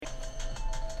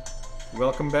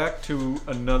Welcome back to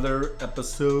another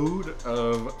episode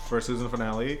of First Season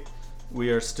Finale. We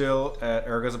are still at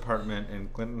Erica's apartment in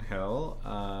Clinton Hill.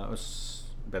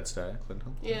 Bed-Stuy,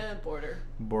 Clinton Hill? Yeah,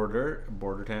 Border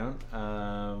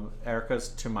town. Erica's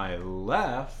to my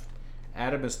left.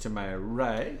 Adam is to my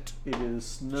right. It is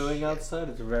snowing outside.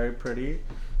 It's very pretty.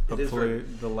 Hopefully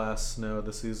the last snow of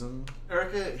the season.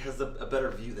 Erica has a better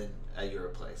view than at your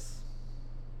place.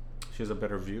 She has a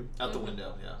better view? Out the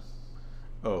window, yeah.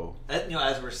 Oh. And,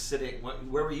 as we're sitting,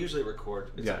 where we usually record,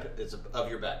 it's of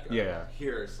your backyard. Yeah.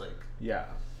 Here it's like... Yeah,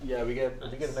 we get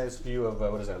a nice view of,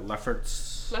 what is that,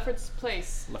 Lefferts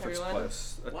Place, everyone.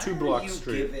 Place. A Why 2-block are you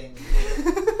street. Giving...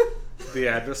 The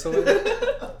address of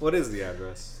it? What is the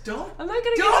address? I'm not going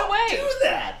to give it away. Don't do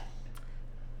that!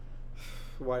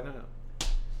 Why not?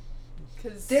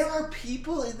 Because there are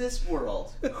people in this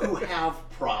world who have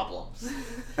problems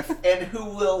and who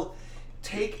will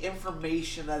take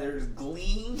information that is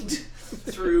gleaned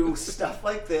through stuff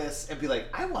like this and be like,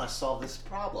 I want to solve this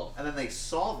problem. And then they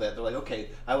solve it. They're like, okay,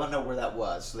 I want to know where that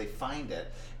was. So they find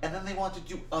it. And then they want to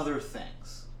do other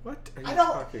things. What are you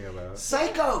talking about?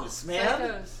 Psychos,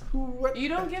 man. What? You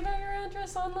don't give out your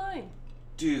address online.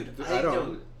 Dude, I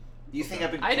don't. You think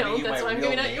I've been I giving don't. you That's my why I'm real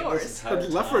giving out name yours. this entire But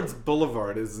time? Lefferts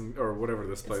Boulevard isn't, or whatever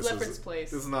this place It's Lefferts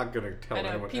Place. is not going to tell I know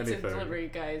anyone pizza anything. delivery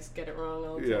guys get it wrong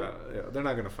all the Yeah, time. they're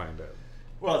not going to find it.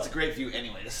 Well, it's a great view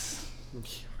anyways.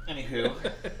 Anywho.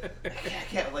 I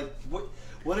can't,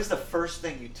 what is the first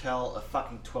thing you tell a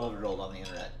fucking 12-year-old on the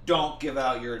internet? Don't give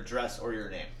out your address or your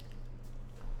name.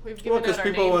 We've given Well, out because our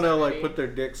people names want to already. put their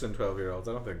dicks in 12-year-olds.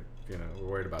 I don't think we're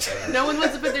worried about that. No one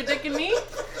wants to put their dick in me?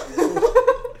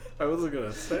 I wasn't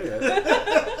going to say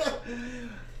it.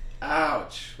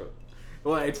 Ouch.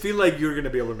 Well, I feel like you're going to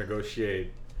be able to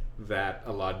negotiate that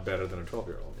a lot better than a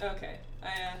 12-year-old. Okay. I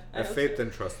have hope faith so.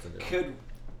 and trust in you.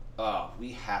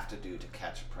 We have to do To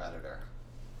Catch a Predator.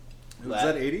 Is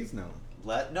that 80s? No.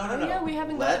 No. Yeah, we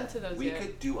haven't gotten to those we yet. We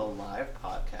could do a live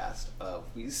podcast of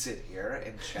we sit here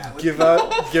and chat with give people. out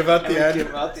the Give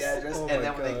address. out the address, Oh and my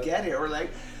then when they God. get here, we're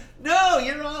like, "No,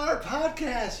 you're on our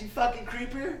podcast, you fucking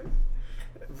creeper."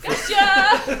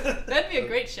 Gotcha! That'd be a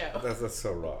great show. That's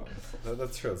so wrong.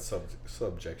 That's so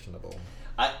objectionable.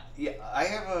 I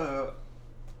have a.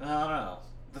 I don't know.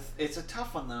 It's a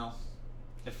tough one though.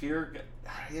 If you're,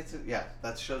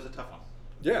 that show's a tough one.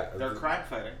 Yeah, They're crime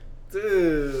fighting.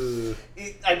 Ugh.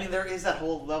 There is that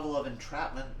whole level of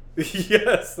entrapment.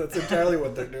 Yes, that's entirely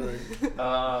what they're doing.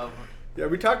 Yeah,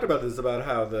 we talked about this about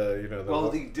how they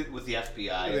did with the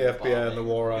FBI. the FBI and the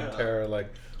war on Yeah. terror,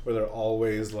 where they're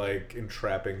always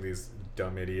entrapping these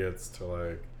dumb idiots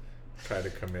to try to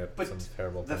commit some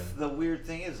terrible thing. The weird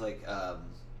thing is I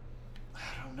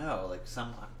don't know,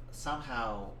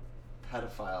 somehow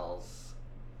pedophiles.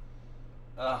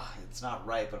 It's not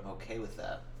right, but I'm okay with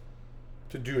that.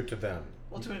 To do it to them.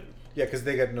 Well, Yeah, because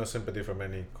they get no sympathy from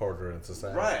any quarter in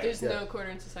society. Right. There's no quarter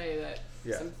in society that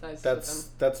sympathizes with them.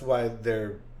 That's why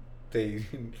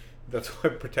that's why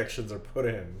protections are put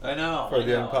in. I know. For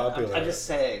the unpopular. I'm just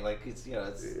saying, it's Yeah.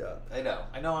 I know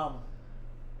I'm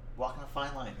walking a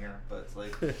fine line here, but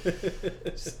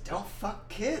it's just don't fuck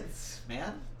kids,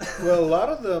 man. Well, a lot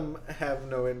of them have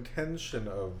no intention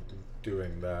of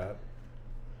doing that.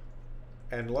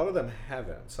 And a lot of them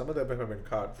haven't. Some of them have been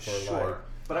caught for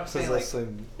but I'm saying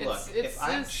possessing. Look, It's if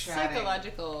I'm chatting,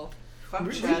 psychological. if I'm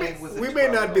chatting with a we may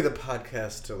not be the 12-year-old,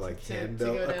 podcast to To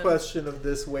handle go a down. question of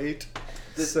this weight.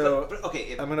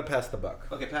 okay, I'm going to pass the buck.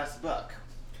 Okay, pass the buck.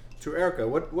 To Erica,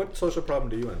 what social problem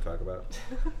do you want to talk about?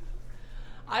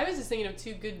 I was just thinking of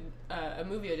a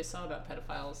movie I just saw about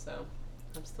pedophiles, so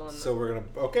I'm still on So we're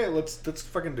gonna let's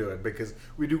fucking do it because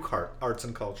we do arts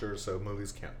and culture, so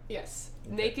movies count. Yes.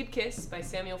 Naked Kiss by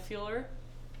Samuel Fuller.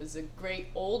 It was a great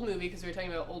old movie because we were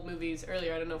talking about old movies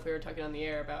earlier. I don't know if we were talking on the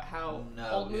air about how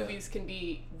movies can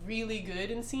be really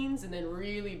good in scenes and then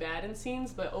really bad in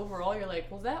scenes, but overall you're like,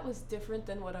 well, that was different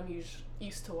than what I'm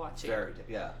used to watching.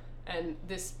 Yeah. And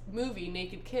this movie,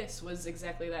 Naked Kiss, was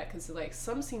exactly that because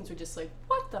some scenes were just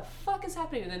what the fuck is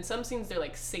happening? And then some scenes they're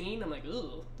singing. I'm like,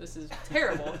 ooh, this is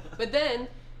terrible. But then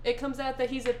it comes out that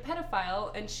he's a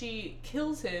pedophile and she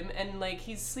kills him and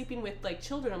he's sleeping with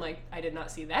children. I'm like, I did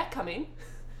not see that coming.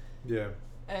 Yeah.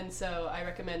 And so I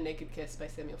recommend Naked Kiss by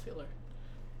Samuel Fuller.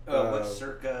 What's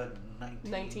circa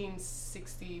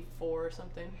 1964 or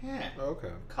something. Yeah.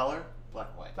 Okay. Color? Black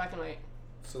and white. Black and white.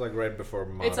 So right before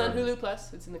modern. It's on Hulu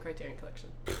Plus. It's in the Criterion Collection.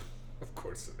 Of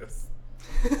course it is.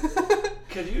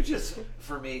 Could you just,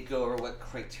 for me, go over what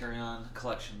Criterion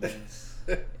Collection means?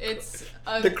 It's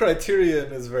The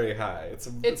criterion is very high. It's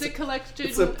a collection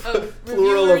it's a of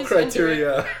plural reviewers of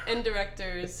criteria and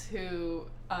directors who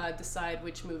decide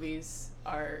which movies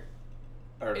are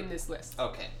in this list.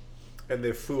 Okay. And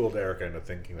they fooled Erica into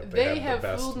thinking that They have the have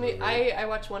best fooled me. movie. I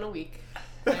watch one a week.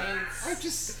 I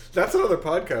just. That's another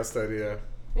podcast idea.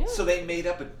 Yeah. So they made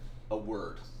up a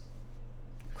word.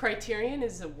 Criterion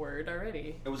is a word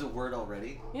already. It was a word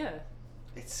already? Yeah.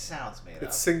 It sounds made up.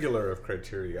 It's singular of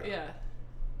criteria. Yeah.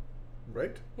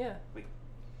 Right? Yeah. Wait.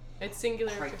 It's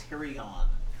singular Criterion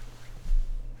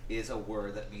is a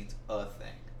word that means a thing.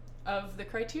 of the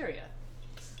criteria.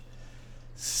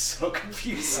 So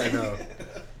confusing. I know.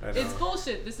 It's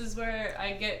bullshit. This is where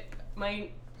I get my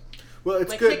Well,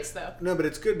 it's my good. kicks, though. No, but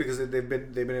it's good because they've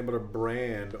been able to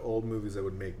brand old movies that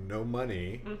would make no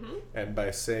money, and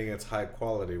by saying it's high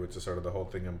quality, which is sort of the whole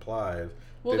thing implies,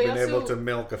 Well, they've they been able also- to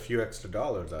milk a few extra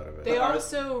dollars out of it. They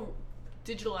also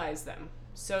digitalize them.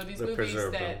 So these They movies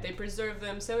preserve that them. they preserve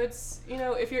them. So it's,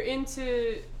 if you're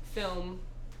into film,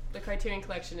 the Criterion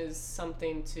Collection is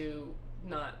something to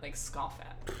not scoff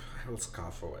at. I will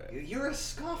scoff away. You're a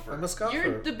scoffer. I'm a scoffer.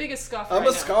 You're the biggest scoffer. I'm I a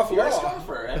know. scoffer. You're a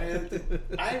scoffer. I mean,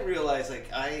 I realize,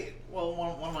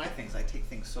 one of my things, I take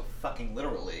things so fucking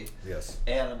literally. Yes.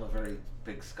 And I'm a very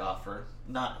big scoffer.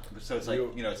 So it's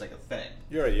it's like a thing.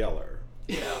 You're a yeller.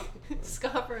 Yeah.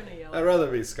 Scoffer and a yellow. I'd rather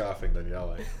be scoffing than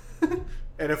yelling.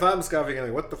 And if I'm scoffing, I'm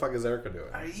like, what the fuck is Erica doing?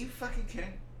 Are you fucking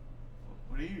kidding?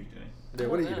 What are you doing? Yeah,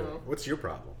 what are you I don't doing? know. What's your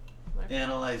problem?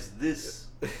 Analyze this.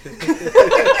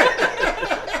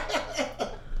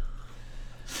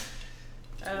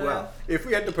 Well, if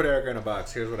we had to put Erica in a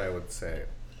box, here's what I would say.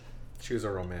 She's a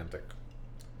romantic.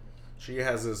 She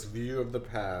has this view of the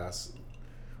past,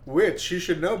 which she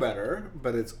should know better,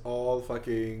 but it's all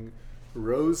fucking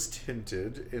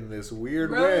rose-tinted in this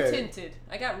weird way. Row-tinted.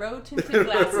 I got row-tinted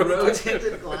glasses.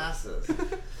 Rose-tinted glasses.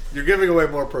 You're giving away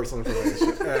more personal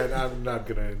information, and I'm not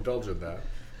going to indulge in that.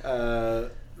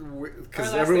 Because Our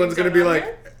last everyone's names going to be aren't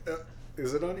like,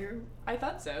 is it on here? I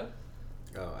thought so.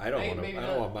 Oh, I don't want maybe to. I not.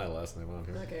 don't want my last name on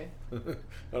here. Okay. I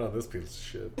don't know this piece of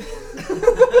shit.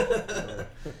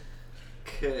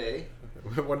 Okay.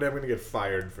 One day I'm going to get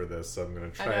fired for this, so I'm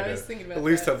going to I try know, I was to thinking at about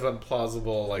least that. have some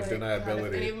plausible God, if any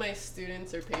deniability. of my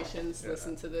students or patients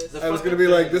listen to this, The I was going to fucking be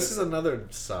like, thing this is- is another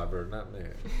Saber, not me.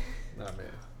 Not me.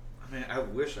 I mean, I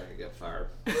wish I could get fired.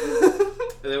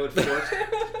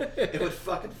 It would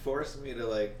fucking force me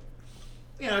to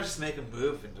just make a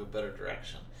move into a better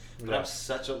direction. But Yeah. I'm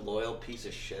such a loyal piece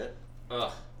of shit.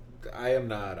 Ugh. I am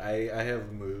not. I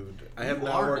have moved. I have You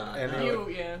not are worked not, anywhere. no.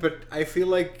 yeah. But I feel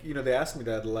like, they asked me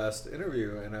that at the last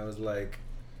interview, and I was like,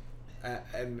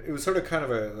 and it was sort of kind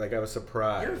of I was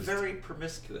surprised. You're very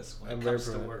promiscuous when I'm it very comes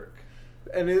to promi- work.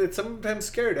 And it's sometimes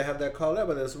scary to have that called out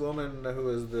by this woman who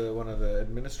is one of the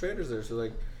administrators there. She's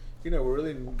like, we're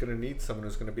really going to need someone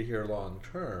who's going to be here long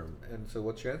term. And so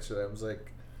what's your answer to that? I was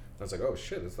like, oh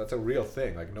shit, that's a real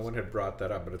thing. Like, no one had brought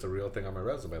that up, but it's a real thing on my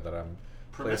resume that I'm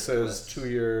places 2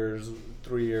 years,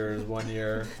 3 years, 1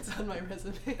 year. It's on my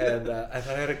resume. And I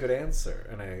thought I had a good answer,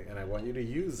 and I want you to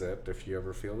use it if you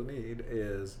ever feel the need.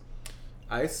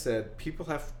 I said people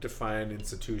have to find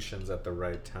institutions at the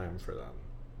right time for them,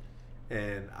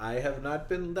 and I have not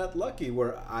been that lucky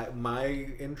where my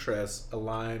interests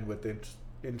align with the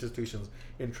institution's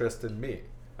interest in me.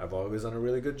 I've always done a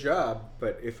really good job,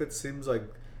 but if it seems like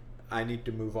I need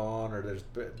to move on or there's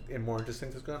more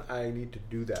interesting things going on, I need to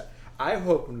do that. I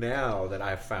hope now that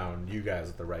I've found you guys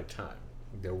at the right time,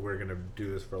 that we're going to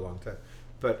do this for a long time.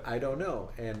 But I don't know,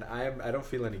 and I don't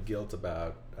feel any guilt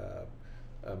about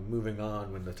moving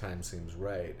on when the time seems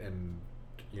right. And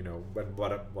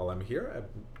while I'm here, I'm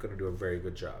going to do a very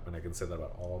good job, and I can say that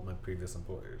about all my previous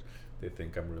employers. They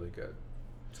think I'm really good.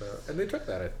 So, and they took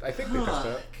that. I think they took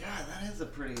that. God, that is a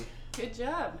pretty... Good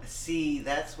job. See,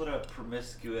 that's what a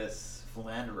promiscuous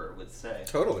philanderer would say.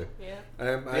 Totally. Yeah.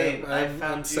 Babe, I I'm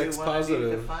found sex you when I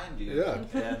needed to positive. find you.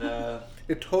 Yeah. And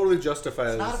It totally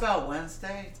justifies. it's not about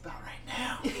Wednesday, it's about right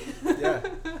now. Yeah.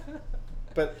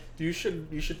 But you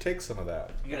should take some of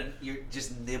that. You're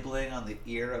just nibbling on the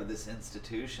ear of this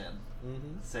institution,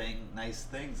 saying nice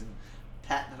things and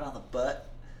patting it on the butt.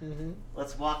 Mm-hmm.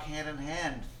 Let's walk hand in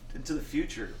hand into the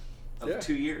future of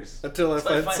 2 years. Until I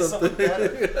find something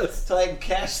better. Yes. Until I can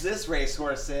cash this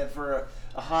racehorse in for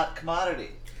a hot commodity.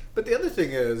 But the other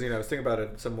thing is, I was thinking about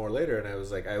it some more later, and I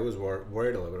was like, I was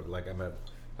worried a little bit. Like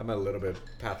I'm a little bit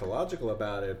pathological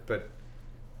about it, but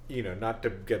not to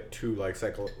get too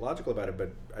psychological about it.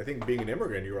 But I think being an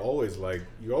immigrant, you're always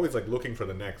looking for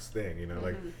the next thing.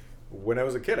 Like when I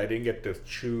was a kid, I didn't get to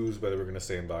choose whether we're going to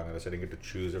stay in Bangladesh. I didn't get to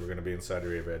choose if we're going to be in Saudi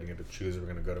Arabia. I didn't get to choose if we're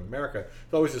going to go to America.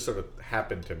 It always just sort of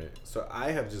happened to me. So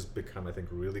I have just become, I think,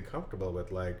 really comfortable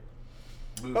with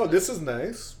oh, this is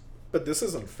nice, but this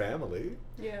isn't family.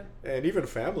 Yeah. And even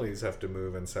families have to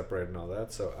move and separate and all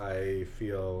that. So I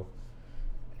feel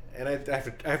and I have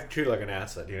to treat it like an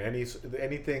asset. You know,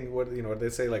 anything what they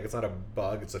say, like it's not a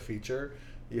bug, it's a feature.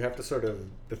 You have to sort of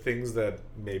the things that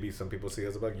maybe some people see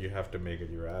as a bug, you have to make it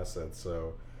your asset.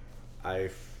 So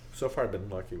I've so far been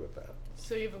lucky with that.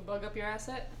 So you have a bug up your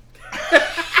asset?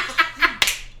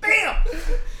 Bam!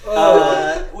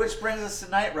 Which brings us to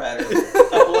Knight Rider,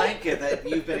 a blanket that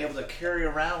you've been able to carry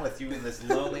around with you in this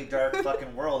lonely, dark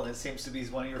fucking world, and it seems to be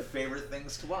one of your favorite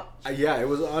things to watch. Yeah, it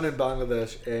was on in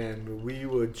Bangladesh, and we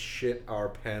would shit our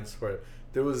pants for it.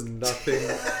 There was nothing.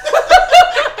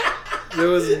 There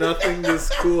was nothing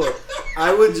this cool.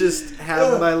 I would just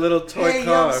have my little toy hey,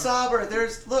 car. young Saber,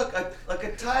 there's like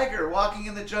a tiger walking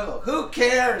in the jungle. Who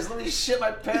cares? Let me shit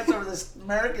my pants over this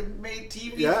American-made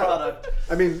TV product.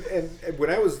 I mean, and when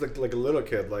I was like a little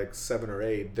kid, like 7 or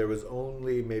 8, there was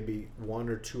only maybe 1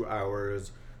 or 2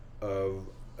 hours of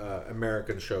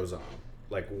American shows on,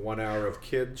 like 1 hour of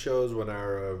kid shows, 1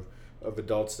 hour of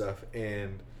adult stuff,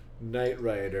 and Knight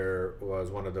Rider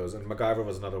was one of those, and MacGyver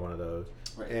was another one of those.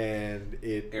 Right. And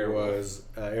it was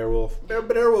Airwolf.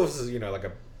 But Airwolf is, like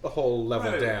a whole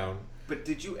level down. But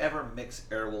did you ever mix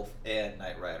Airwolf and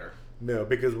Knight Rider? No,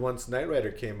 because once Knight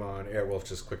Rider came on, Airwolf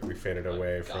just quickly faded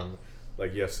away from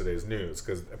like yesterday's news,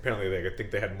 because apparently I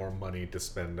think they had more money to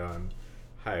spend on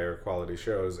higher quality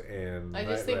shows, and I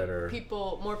just think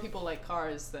more people like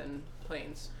cars than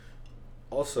planes.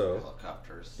 Also,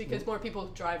 helicopters. Because more people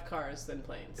drive cars than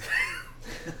planes.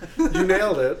 You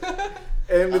nailed it.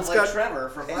 And it's got Trevor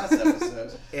from last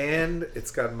episode. And it's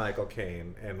got Michael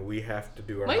Caine, and we have to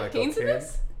do our Michael Caine's Caine. in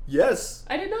this? Yes.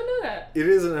 I did not know that. It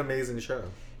is an amazing show.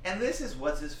 And this is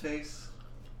what's his face?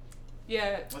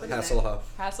 Yeah. Hasselhoff.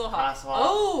 Hasselhoff.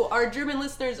 Oh, our German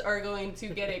listeners are going to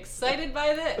get excited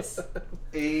by this.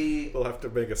 We'll have to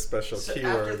make a special keyword.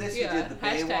 After this, he did the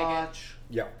Baywatch.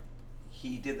 Yeah.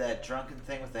 He did that drunken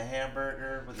thing with the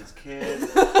hamburger with his kid.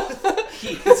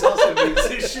 He is also a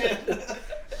musician.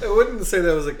 I wouldn't say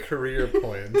that was a career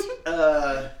point.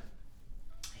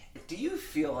 Do you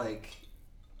feel like,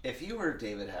 if you were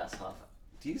David Hasselhoff,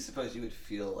 do you suppose you would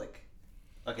feel like,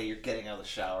 okay, you're getting out of the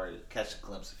shower, you catch a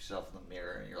glimpse of yourself in the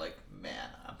mirror, and you're like, man,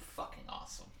 I'm fucking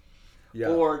awesome? Yeah.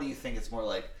 Or do you think it's more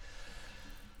like,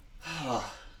 I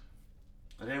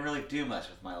didn't really do much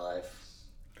with my life?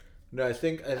 No, I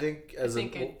think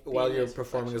while you're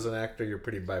performing as an actor, you're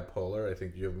pretty bipolar. I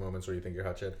think you have moments where you think you're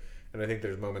hot shit, and I think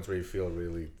there's moments where you feel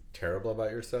really terrible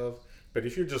about yourself. But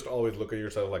if you just always look at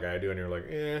yourself like I do, and you're like,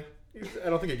 I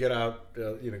don't think you get out,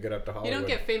 get out to Hollywood. You don't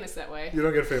get famous that way. You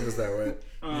don't get famous that way.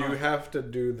 You have to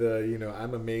do the,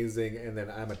 I'm amazing, and then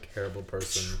I'm a terrible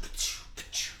person.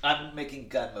 I'm making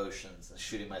gun motions and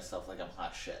shooting myself like I'm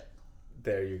hot shit.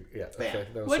 There you, okay.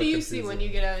 What do you see when you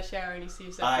get out of the shower and you see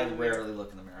yourself? I rarely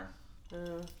look in the mirror.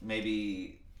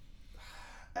 Maybe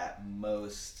at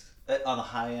most, on the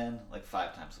high end, like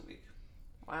 5 times a week.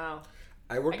 Wow.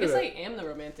 I guess I am the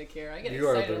romantic here. I get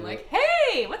excited. I'm like,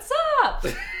 hey, what's up?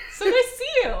 So nice to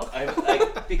see you.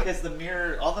 Because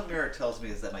all the mirror tells me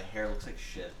is that my hair looks like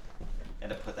shit,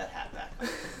 and to put that hat back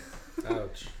on.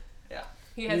 Ouch. Yeah.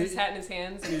 He has his hat in his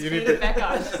hands and he's putting it back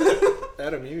on.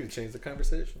 Adam, you need to change the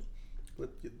conversation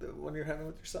with the one you're having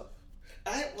with yourself.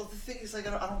 The thing is, like,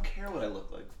 I don't care what I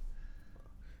look like.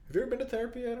 Have you ever been to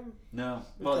therapy, Adam? No.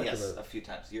 Well, yes, a few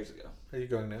times, years ago. Are you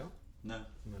going now? No.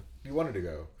 You wanted to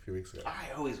go a few weeks ago.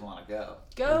 I always want to go.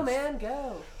 Go, man,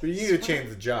 go. But you need to change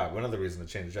the job. One of the reasons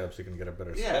to change the job so you can get a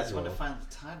better schedule. Yeah, that's when to find the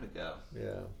time to go.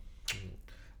 Yeah.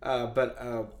 But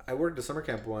I worked at summer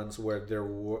camp once where it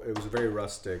was very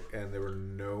rustic and there were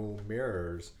no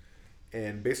mirrors.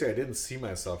 And basically I didn't see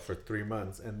myself for 3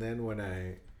 months. And then when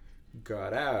I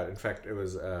got out, in fact, it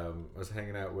was I was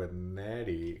hanging out with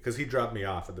Natty because he dropped me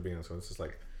off at the beginning, so this is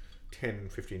like 10,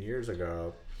 15 years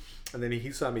ago. And then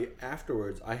he saw me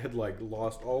afterwards. I had like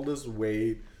lost all this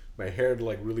weight. My hair had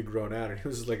like really grown out, and he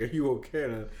was just like, "Are you okay?"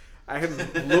 And I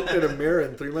hadn't looked at a mirror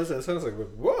in 3 months, and I was like,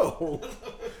 "Whoa!"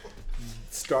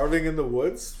 Starving in the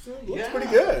woods looks pretty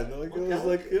good. Like it was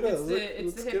like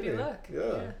it's the hippie look.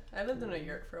 Yeah, I lived in a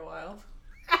yurt for a while.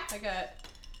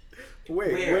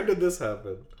 Wait, when did this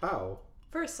happen? How?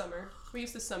 First summer. We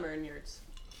used to summer in yurts.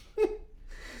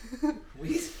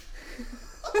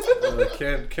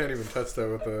 Can't even touch that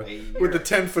with the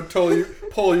 10-foot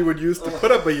pole you would use to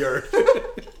put up a yurt.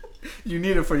 You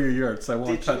need it for your yurts. I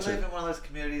won't touch it. Did you live in one of those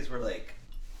communities where like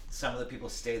some of the people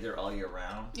stayed there all year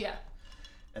round? Yeah.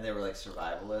 And they were like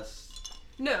survivalists?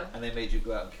 No. And they made you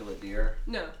go out and kill a deer?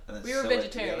 No. We were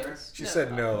vegetarians. She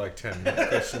said no like 10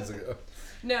 questions ago.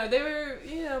 No, they were,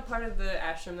 part of the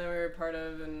ashram they were part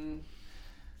of, and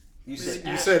you said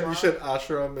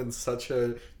ashram in such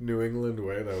a New England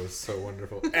way. That was so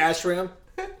wonderful. Ashram.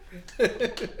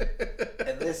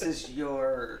 And this is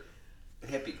your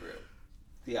hippie group,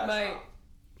 the ashram.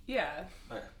 Yeah.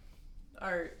 Okay.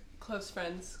 Our close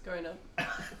friends growing up.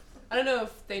 I don't know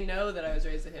if they know that I was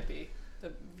raised a hippie.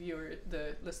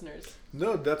 The listeners.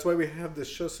 No, that's why we have this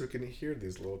show, so we can hear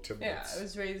these little tidbits. Yeah, I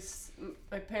was raised.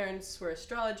 My parents were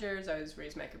astrologers. I was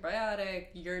raised macrobiotic,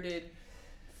 yurted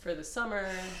for the summer.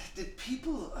 Did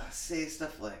people say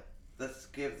stuff like, "Let's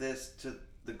give this to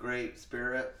the Great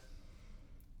Spirit"?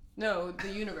 No, the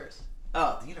universe.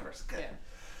 Oh, the universe. Okay. Yeah.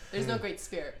 There's no Great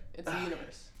Spirit. It's the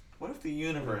universe. What if the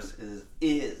universe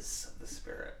is the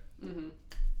spirit? Mm-hmm.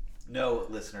 No,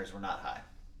 listeners, we're not high.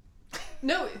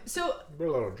 No, so We're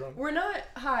a little drunk. we're not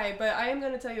high, but I am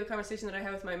going to tell you a conversation that I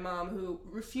had with my mom, who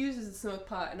refuses to smoke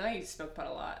pot, and I used to smoke pot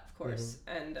a lot, of course,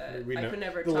 and We I know, could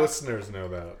never the talk. listeners know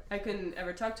that. I couldn't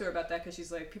ever talk to her about that because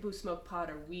she's like, people who smoke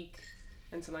pot are weak,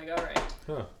 and so I'm like, all right.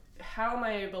 Huh. How am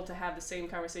I able to have the same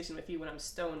conversation with you when I'm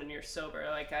stoned and you're sober?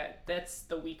 Like, that's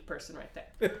the weak person right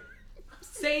there.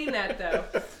 Saying that though,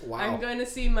 Wow. I'm going to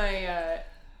see my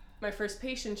first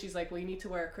patient. She's like, well, you need to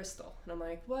wear a crystal, and I'm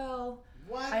like, well,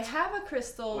 What? I have a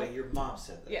crystal. Wait, your mom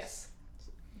said this. Yes,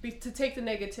 to take the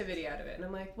negativity out of it. And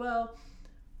I'm like, well,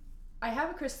 I have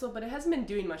a crystal, but it hasn't been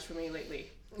doing much for me lately.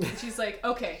 And she's like,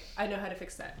 okay, I know how to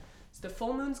fix that. So the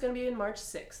full moon's going to be in March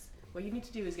 6th. What you need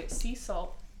to do is get sea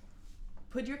salt.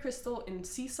 Put your crystal in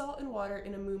sea salt and water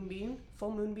in a moonbeam,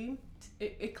 full moonbeam.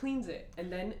 It cleans it, and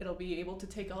then it'll be able to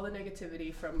take all the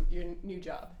negativity from your new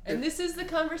job. And this is the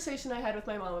conversation I had with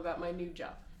my mom about my new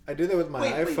job. I do that with my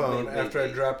Wait, iPhone wait, after I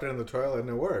wait. dropped it in the toilet and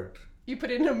it worked. You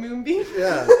put it in a moonbeam?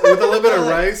 Yeah, with a little bit of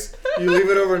rice, you leave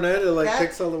it overnight, it That-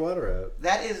 takes all the water out.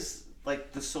 That is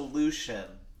like the solution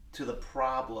to the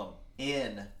problem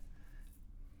in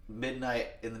Midnight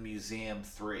in the Museum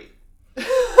 3.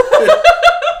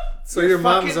 So your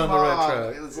mom's fucking on the right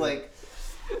mom, track. It's like,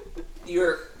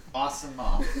 your awesome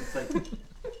mom. It's like,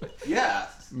 yeah.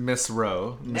 Miss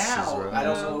Rowe. Mrs. Now Rowe. I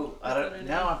don't No, know. that's what I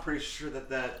Now know. I'm pretty sure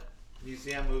that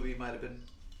museum movie might have been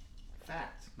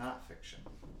fact, not fiction.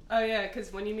 Oh yeah,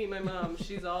 because when you meet my mom,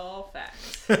 she's all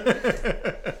facts.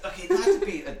 Okay, not to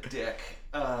be a dick.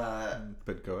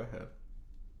 But go ahead.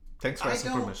 Thanks for I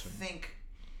asking don't permission. think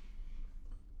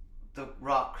the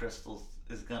rock crystals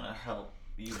is gonna help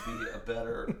you be a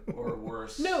better or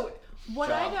worse. No, what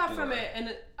I job got from doer. it,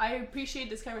 and I appreciate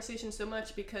this conversation so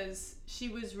much because she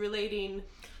was relating.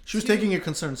 She was to- taking your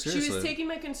concern seriously. She was taking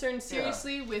my concern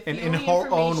seriously with in the in only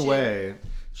her own information way.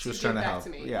 She to was trying to give back help. to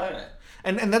me. Yeah, Alright.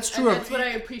 and that's true. And that's what I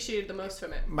appreciated the most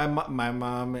from it. My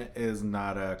mom is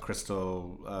not a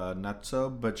crystal nutso,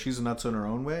 but she's a nutso in her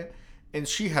own way, and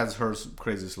she has her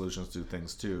crazy solutions to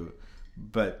things too.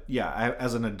 But yeah,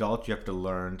 as an adult, you have to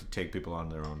learn to take people on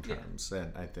their own terms,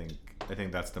 and I think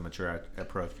that's the mature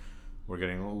approach. We're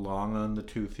getting long on the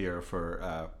tooth here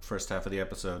for first half of the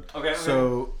episode. Okay.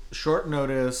 So short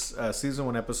notice, season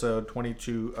 1, episode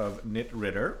 22 of Knit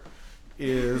Ritter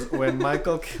is when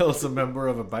Michael kills a member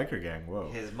of a biker gang. Whoa.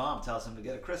 His mom tells him to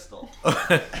get a crystal.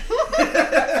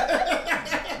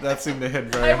 That seemed to hit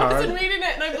very I hard. wasn't reading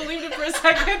it, and I believed it for a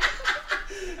second.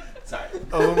 Sorry.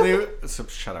 So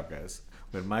shut up, guys.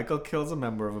 When Michael kills a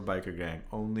member of a biker gang,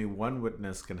 only one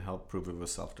witness can help prove it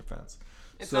was self-defense.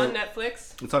 It's on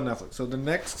Netflix. It's on Netflix. So the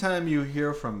next time you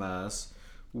hear from us,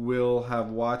 we'll have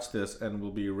watched this and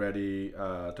we'll be ready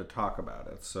to talk about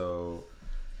it. So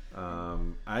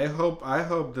I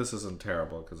hope this isn't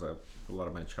terrible because a lot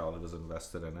of my childhood is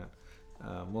invested in it.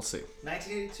 We'll see.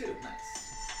 1982.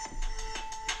 Nice.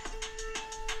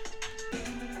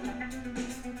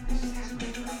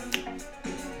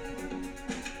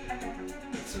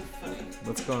 It's so funny.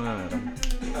 What's going on, Adam?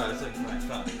 Oh, it's like my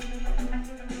phone.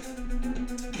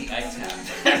 The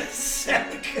iTab.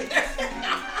 Sick.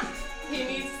 He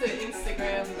needs to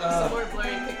Instagram some more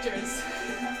blurry pictures.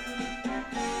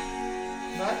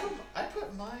 I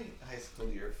put my high school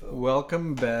year photo.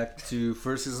 Welcome back to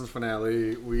First season's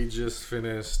finale. We just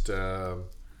finished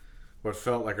what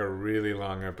felt like a really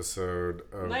long episode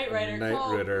of Knight Rider. Knight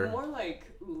Called Ritter. more like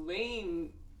lane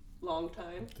long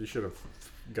time. You should have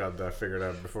got that figured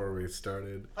out before we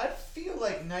started. I feel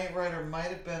like Knight Rider might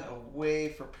have been a way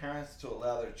for parents to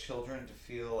allow their children to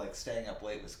feel like staying up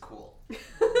late was cool.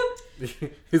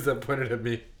 Is that pointed at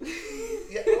me?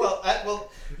 Yeah,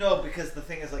 well, no, because the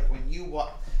thing is, like, when you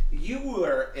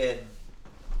were in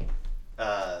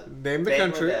Name the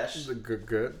country. Bangladesh,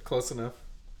 Good. Close enough.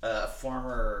 a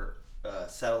former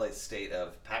satellite state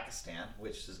of Pakistan,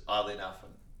 which is oddly enough an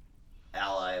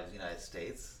ally of the United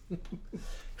States.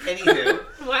 Anywho,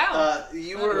 Wow.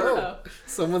 you I were. don't know.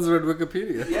 Someone's read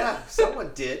Wikipedia. Yeah,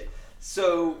 someone did.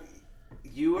 So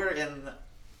you were in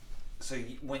So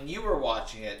when you were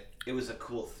watching it, it was a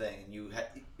cool thing.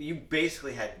 You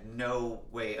basically had no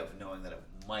way of knowing that it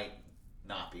might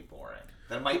not be boring.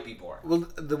 That it might be boring. Well,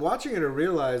 watching it, I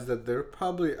realized that they're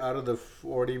probably out of the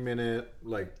 40-minute,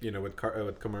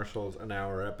 with commercials, an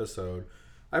hour episode.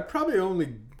 I probably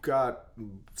only got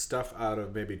stuff out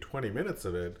of maybe 20 minutes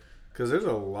of it because there's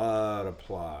a lot of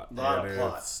plot.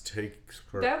 It takes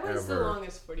forever. That was the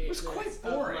longest 48 minutes. It was quite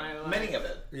boring. Of my life. Many of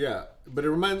it. Yeah, but it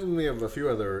reminds me of a few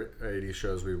other 80s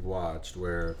shows we've watched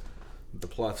where the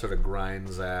plot sort of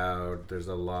grinds out. There's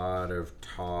a lot of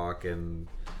talk, and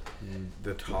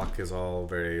the talk is all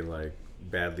very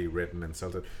badly written and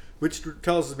something, which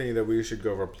tells me that we should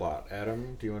go over plot.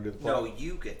 Adam, do you want to do the plot? No,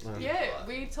 you get to do Yeah, plot.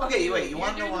 we told Okay, you. wait. You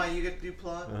want to know why you get to do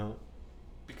plot? Uh-huh.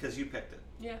 Because you picked it.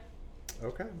 Yeah.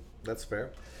 Okay, that's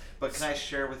fair. But can I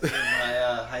share with you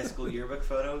my high school yearbook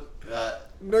photos?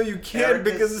 No, you can't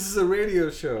because this is a radio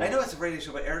show. I know it's a radio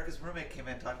show, but Erica's roommate came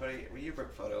in and talked about a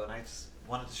yearbook photo, and I just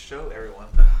wanted to show everyone.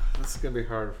 This is going to be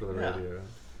hard for the Yeah. radio.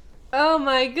 Oh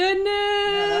my goodness!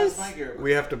 Yeah, that was my yearbook.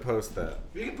 We have to post that.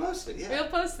 You can post it, yeah. We'll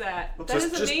post that. Well, That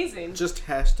is amazing. Just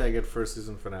hashtag it first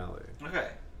season finale. Okay,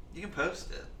 you can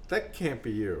post it. That can't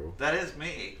be you. That is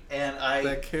me, and I.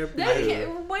 That can't be That you.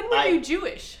 can't- when were you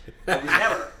Jewish? I was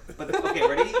never. But okay,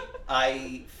 ready?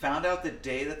 I found out the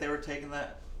day that they were taking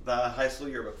the high school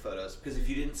yearbook photos because if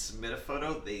you didn't submit a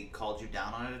photo, they called you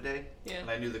down on it a day. Yeah. And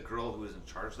I knew the girl who was in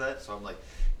charge of that, so I'm like,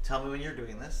 "Tell me when you're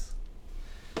doing this."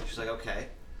 She's like, "Okay."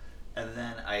 And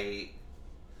then I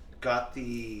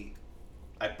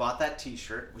bought that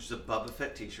T-shirt, which is a Boba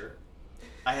Fett T-shirt.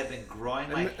 I had been growing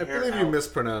my I hair believe out. you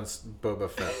mispronounced Boba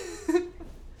Fett.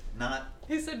 Not.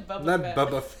 He said Bubba Not Fett.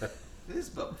 Boba Fett. It is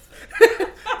Boba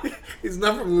Fett. He's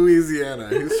not from Louisiana.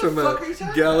 He's from the fuck are a you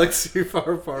talking galaxy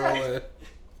far, far Yeah. away.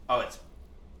 Oh, it's.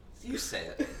 You say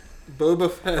it.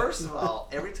 Boba Fett. First of all,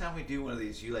 every time we do one of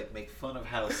these, you make fun of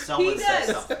how someone He says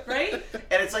does, something, right?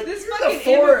 and it's like This you're fucking the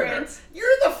foreigner. immigrant. You're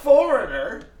the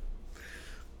foreigner.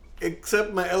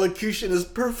 Except my elocution is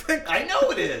perfect. I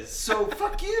know it is. So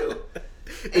fuck you.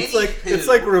 It's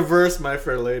like reverse My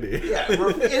Fair Lady. Yeah,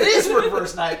 it is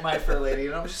reverse night, My Fair Lady,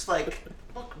 and I'm just like,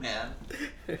 look, man,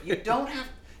 you don't have.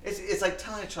 It's like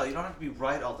telling a child you don't have to be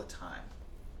right all the time.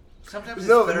 Sometimes it's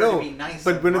better to be nice.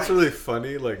 But and when right. it's really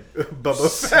funny, like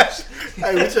Boba Fett,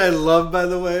 which I love, by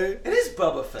the way. It is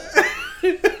Boba Fett.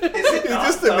 Is it You not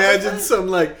just Boba imagine Fett?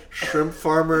 some shrimp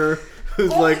farmer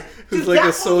who's Dude, like a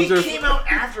that soldier. movie came out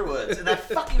afterwards, and that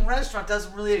fucking restaurant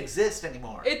doesn't really exist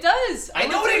anymore. It does. I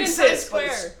know looked it in exists, but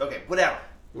Times it's, Square. okay, whatever.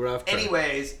 We're off track.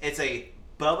 Anyways, it's a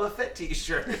Boba Fett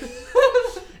T-shirt,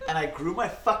 and I grew my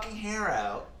fucking hair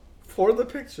out For the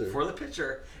picture. for the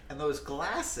picture, and those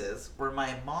glasses were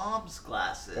my mom's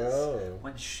glasses Oh.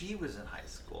 when she was in high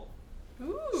school.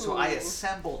 Ooh. So I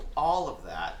assembled all of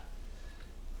that.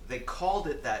 They called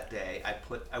it that day. I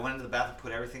went into the bathroom,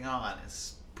 put everything on, and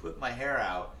put my hair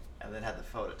out, and then had the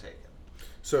photo taken.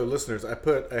 So, listeners, I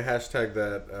put a hashtag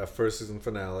that first season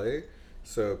finale.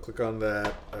 So, click on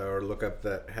that or look up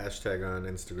that hashtag on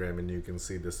Instagram, and you can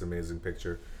see this amazing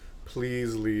picture.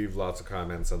 Please leave lots of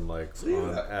comments and likes Leave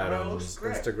on it. Adam's Oh,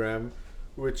 great. Instagram,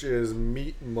 which is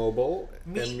Meat Mobile.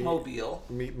 Meatmobile.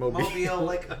 Meatmobile. Mobile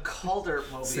like a Calder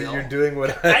mobile. So you're doing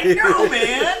what I know,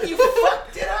 man. You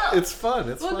fucked it up. It's fun.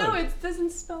 It's Well, fun. no, it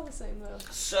doesn't spell the same though.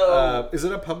 So Is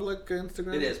it a public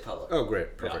Instagram? it is public. Oh,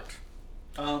 great. Perfect.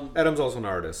 Adam's also an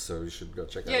artist, so you should go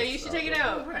check out Yeah, his you should stuff. take it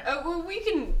out. Right. Well, we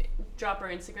can drop our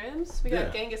Instagrams. We got Yeah.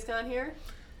 Genghis Khan here,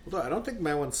 Although I don't think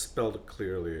my one's spelled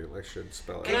clearly. I should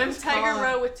spell it. and I'm Genghis Tiger Khan.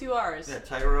 Row with 2 R's. Yeah,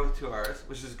 Tiger Row with 2 R's,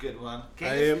 which is a good one.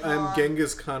 I'm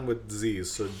Genghis Khan with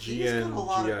Z's, so He's got a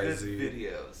lot of good GNGIZ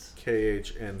videos.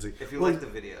 KHNZ. If you Well, like the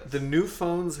videos. the new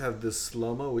phones have this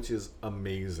slow-mo, which is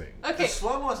amazing. Okay. The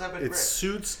slow-mos have been It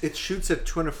great. It shoots at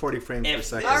 240 frames per If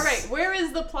second. All right. Where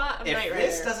is the plot of If Knight Rider?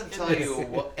 this doesn't tell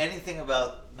you anything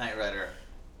about Knight Rider,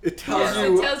 It tells Yes,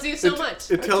 you. it tells you so much.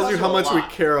 It tells you tells how you a much we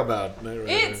lot. care about Knight Rider.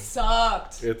 It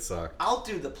sucked. It sucked. I'll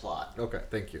do the plot. Okay,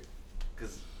 thank you.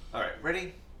 All right,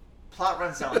 ready? Plot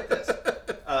runs down like this.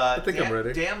 I think I'm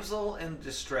ready. Damsel in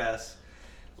distress.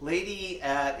 Lady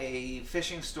at a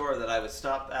fishing store that I would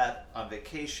stop at on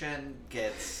vacation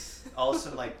gets all of a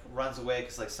sudden runs away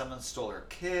because someone stole her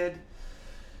kid.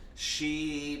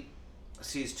 She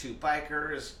sees 2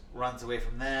 bikers, runs away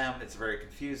from them. It's very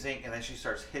confusing, and then she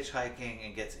starts hitchhiking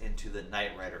and gets into the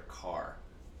Knight Rider car.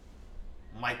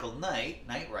 Michael Knight,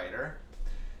 Knight Rider,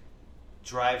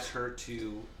 drives her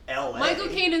to L.A. Michael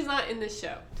Caine is not in this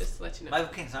show. Just to let you know.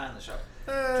 Michael Caine's not in the show.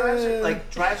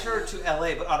 Drives her to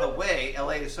L.A., but on the way,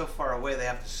 L.A. is so far away they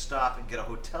have to stop and get a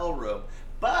hotel room.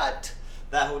 But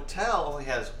That hotel only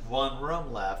has one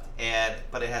room left,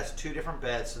 but it has 2 different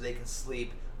beds so they can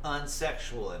sleep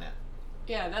unsexual in it.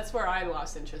 Yeah, that's where I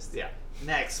lost interest. Yeah.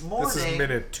 Next morning. This is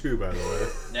minute 2, by the way.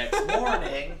 Next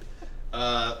morning,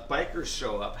 bikers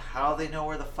show up. How they know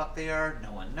where the fuck they are,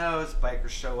 no one knows. Bikers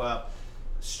show up.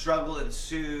 Struggle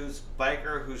ensues.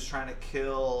 Biker who's trying to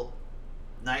kill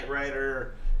Knight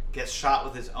Rider gets shot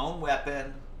with his own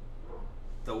weapon.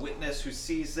 The witness who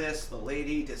sees this, the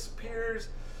lady, disappears.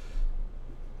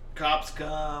 Cops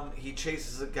come. He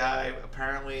chases a guy.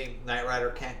 Apparently, Knight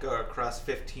Rider can't go across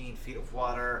 15 feet of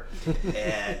water,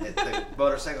 and the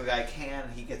motorcycle guy can.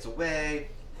 He gets away.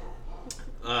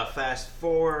 Fast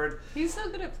forward. He's so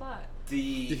good at plot.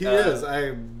 He is.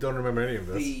 I don't remember any of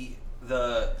this.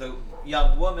 The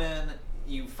young woman,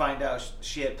 you find out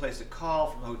she had placed a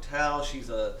call from the hotel. She's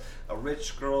a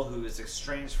rich girl who is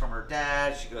estranged from her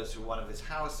dad. She goes to one of his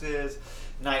houses.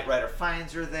 Knight Rider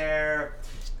finds her there.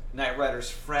 Knight Rider's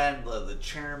friend, the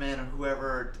chairman or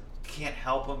whoever, can't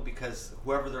help him because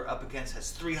whoever they're up against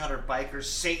has 300 bikers.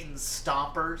 Satan's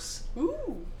Stompers.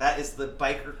 Ooh. That is the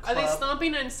biker club. Are they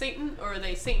stomping on Satan, or are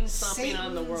they Satan stomping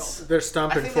on the world? They're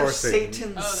stomping for Satan.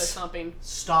 Satan's Oh, they're stomping.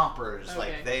 Stompers. Okay.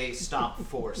 Like, they stomp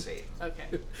for Satan.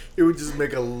 Okay. It would just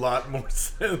make a lot more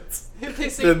sense If they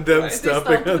say, than them if they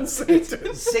stomping stomp on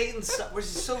Satan. Satan's which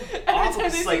is so Every awful. time they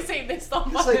It's say like, Satan, they stomp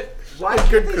it's on like, it. why Good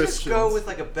can't they just Christians. go with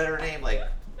like a better name? Like,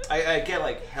 I get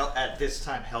like at this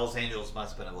time Hell's Angels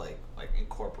must have been like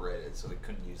incorporated, so we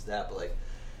couldn't use that. But like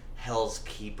Hell's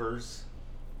Keepers,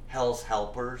 Hell's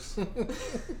Helpers,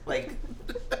 like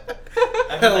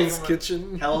Hell's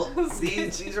Kitchen.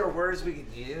 These are words we can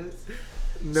use.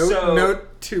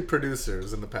 Note to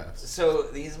producers in the past. So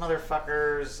these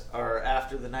motherfuckers are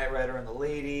after the Knight Rider and the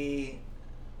lady.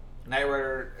 Knight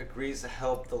Rider agrees to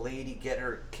help the lady get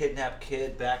her kidnapped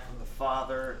kid back from the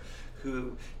father,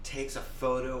 who takes a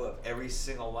photo of every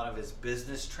single one of his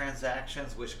business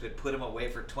transactions, which could put him away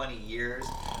for 20 years.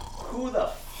 Who the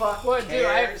fuck Boy, cares? dude,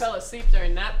 I fell asleep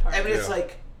during that part. I mean, it's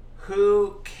like,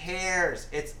 who cares?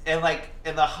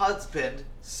 And the husband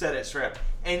said it straight up.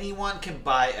 Anyone can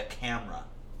buy a camera.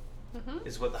 Mm-hmm.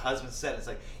 Is what the husband said. It's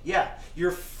like, yeah,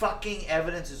 your fucking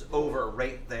evidence is over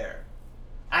right there.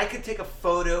 I could take a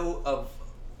photo of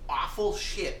awful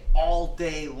shit all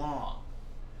day long,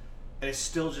 and it's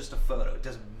still just a photo. It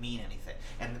doesn't mean anything.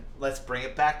 And let's bring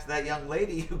it back to that young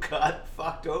lady who got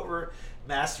fucked over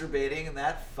masturbating in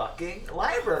that fucking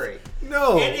library.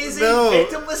 No, it is a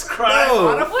victimless crime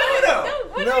on a photo.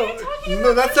 What are you talking about?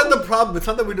 No, that's not the problem. It's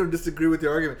not that we don't disagree with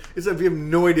your argument. It's that we have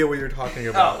no idea what you're talking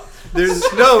about. There's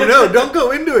no, don't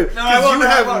go into it because you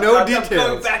have no details.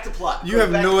 Going back to plot. You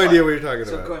have no idea what you're talking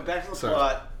about. So going back to the Sorry.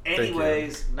 plot. Thank you.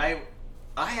 Anyways, I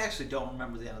actually don't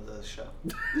remember the end of the show.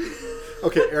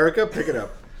 Okay, Erica, pick it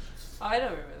up. I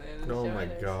don't remember the end of the Oh show my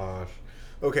either. gosh.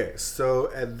 Okay,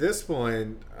 so at this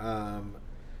point,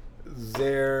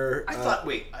 they're.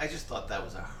 I just thought that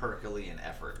was a Herculean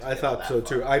effort. I thought so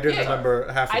too. I didn't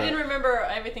remember half of I that. didn't remember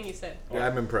everything you said. Yeah,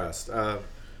 I'm impressed.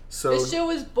 So This show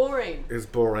is boring. it's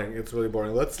boring. It's really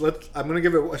boring. Let's. I'm gonna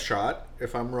give it a shot.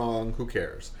 If I'm wrong, who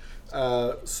cares?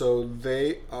 So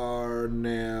they are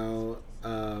now.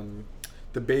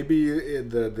 The baby,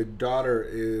 the daughter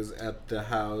is at the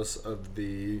house of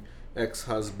the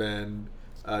ex-husband.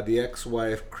 The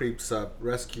ex-wife creeps up,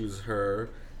 rescues her,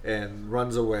 and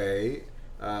runs away.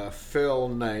 Phil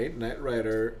Knight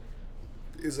Rider,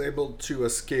 is able to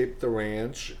escape the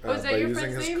ranch Oh, is that by your using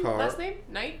friend's his name? car. Last name?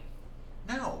 Knight?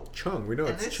 No. Chung. We know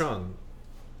And it's this- Chung.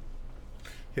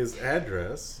 His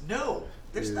address No.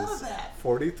 There's is none of that.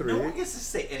 43 No one gets to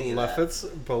say any of Lefferts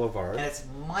that. Boulevard. And it's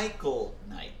Michael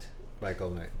Knight.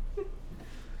 Michael Knight.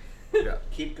 Yeah.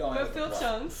 Keep going. But with Phil the plot.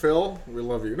 Chung. Phil, we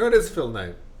love you. No, it is Phil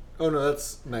Knight. Oh no,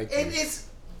 that's Nike.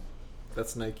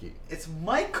 That's Nike. It's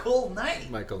Michael Knight.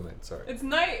 Michael Knight. Sorry. It's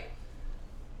Knight.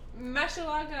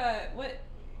 Mashalaga. What?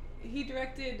 He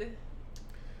directed.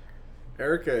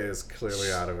 Erica is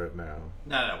clearly out of it now.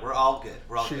 No, we're all good.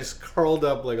 We're all She's curled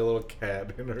up like a little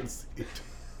cat in her seat.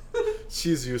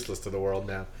 She's useless to the world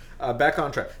now. Back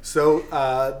on track.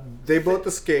 So they both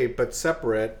escape, but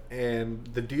separate. And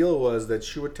the deal was that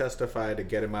she would testify to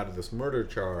get him out of this murder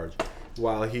charge,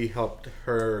 while he helped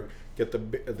her get the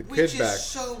Which kid is back.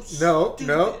 so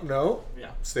No.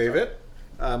 Yeah. Save it.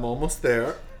 I'm almost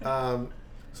there.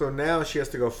 So now she has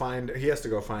to go find. He has to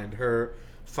go find her.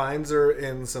 Finds her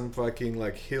in some fucking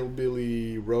like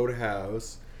hillbilly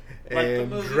roadhouse, Like the and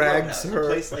movie drags Roadhouse, her. A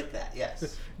place like that,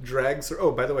 yes. Drags her.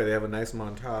 Oh, by the way, they have a nice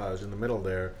montage in the middle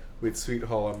there with Sweet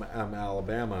Home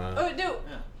Alabama. Oh, no.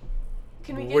 Yeah.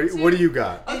 Can we get to... What do you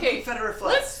got? Okay. Confederate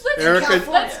flags. Let's Erica-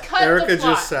 cut Erica the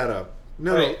plot. just sat up.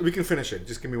 No, Right. we can finish it.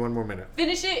 Just give me one more minute.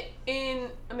 Finish it in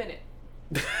a minute.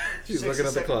 She's 60 looking at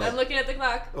the seconds. clock. I'm looking at the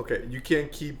clock. Okay, you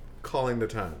can't keep calling the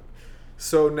time.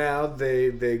 So now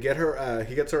they get her.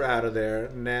 He gets her out of there.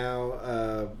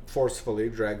 Now forcefully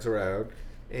drags her out,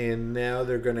 and now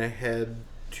they're gonna head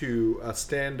to a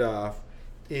standoff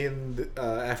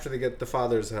after they get the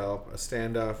father's help. A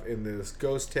standoff in this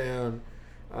ghost town.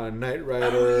 Knight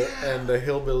Rider and the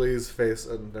hillbillies face.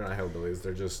 They're not hillbillies.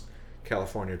 They're just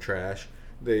California trash.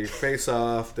 They face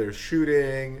off. They're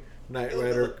shooting. Knight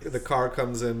Rider. The car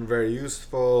comes in very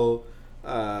useful.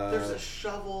 There's a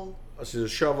shovel. She's a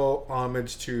shovel,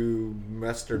 homage to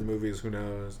Western movies, who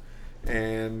knows.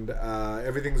 And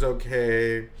everything's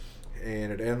okay.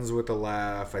 And it ends with a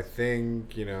laugh, I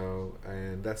think,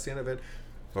 and that's the end of it.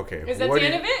 Okay. Is that the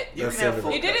end of it? You That's can have the end of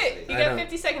full You did it. You I got know.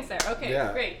 50 seconds there. Okay,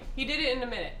 Yeah. great. He did it in a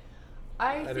minute.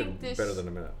 I I think did this better than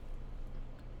a minute.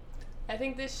 I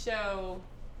think this show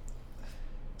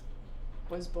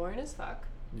was boring as fuck.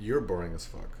 You're boring as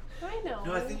fuck. I know.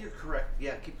 No, I think you're correct.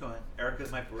 Yeah, keep going.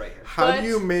 Erica's might be right here. How But- do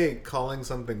you make calling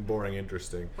something boring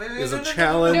interesting? Wait, Is no, a no, no,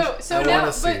 challenge No, so I now,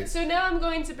 want to see. but so now I'm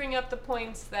going to bring up the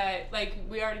points that, like,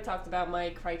 we already talked about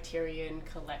my Criterion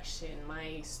collection,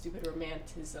 my stupid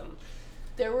romanticism.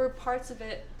 There were parts of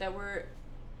it that were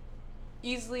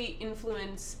easily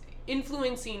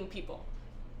influencing people.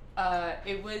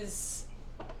 It was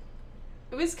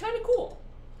kind of cool.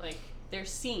 Like, their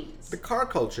scenes. The car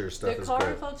culture stuff The is car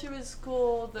great. culture was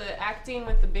cool. The acting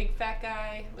with the big fat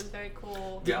guy was very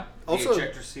cool. Yeah. Also- the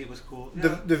ejector seat was cool.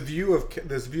 The view of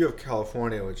this view of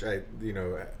California, which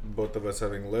both of us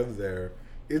having lived there,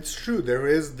 it's true. There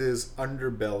is this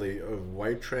underbelly of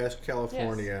white trash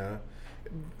California,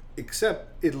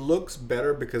 except it looks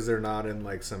better because they're not in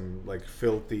like some like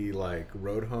filthy like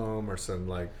road home or some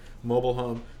like mobile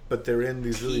home, but they're in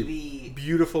these really TV.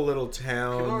 beautiful little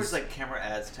towns. People always like camera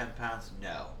adds 10 pounds.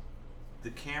 No, the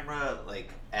camera like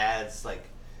adds like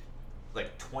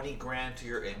 20 grand to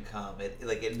your income. It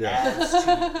adds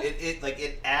to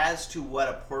it adds to what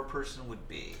a poor person would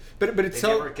be. but it They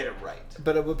sells. never get it right.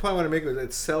 But the point I want to make is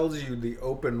it sells you the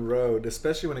open road,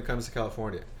 especially when it comes to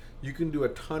California. You can do a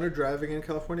ton of driving in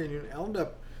California, and you end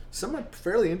up somewhat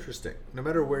fairly interesting, no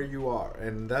matter where you are.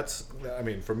 And that's, I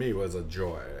mean, for me, was a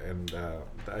joy, and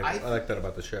I like that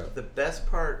about the show. The best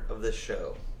part of this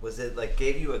show was it like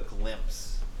gave you a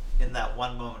glimpse in that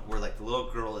one moment where like the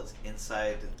little girl is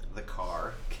inside the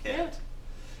car, Kit,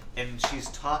 and she's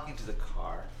talking to the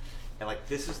car, and like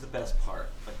this is the best part.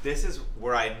 Like this is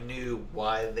where I knew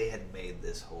why they had made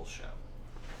this whole show.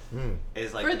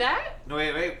 Is like For that? No,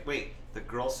 wait. The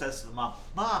girl says to the mom,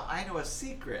 "Mom, I know a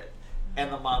secret,"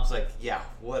 and the mom's like, "Yeah,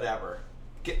 whatever.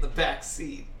 Get in the back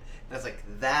seat." And it's like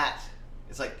that.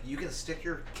 It's like you can stick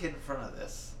your kid in front of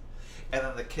this, and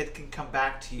then the kid can come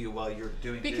back to you while you're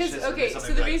doing Because dishes. or okay,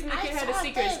 something so the like, reason the "I kid had a saw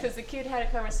secret is this." because the kid had a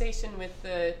conversation with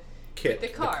the Kit, the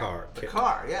car. The Kit.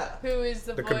 car, yeah, who is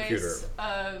the The voice computer.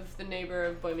 of the neighbor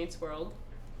of Boy Meets World.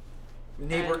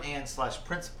 neighbor And- and /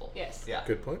 principal. Yes. Yeah.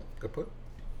 Good point. Good point.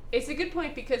 It's a good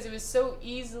point because it was so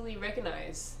easily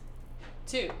recognized,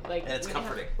 too. Like, And it's when you have-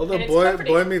 comforting. Although and it's Boy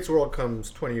comforting. Meets World comes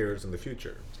 20 years in the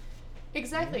future.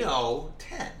 Exactly. No,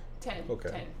 10. 10. Okay.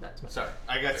 10, not 20. Sorry,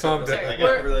 I got Calm so down. I Sorry, got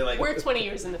we're, really like. we're 20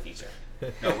 years in the future.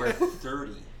 No, we're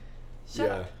 30. Shut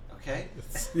yeah. up. Okay.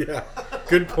 Yeah.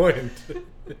 Good point.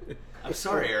 I'm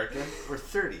sorry, Erica. We're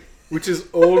 30. Which is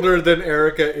older than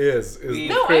Erica is.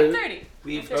 No, cra- I'm 30.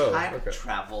 We've Oh, time okay.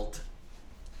 traveled.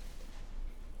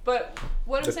 But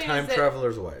what I'm The saying time is that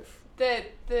traveler's wife.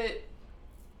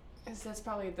 that's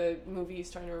probably the movie he's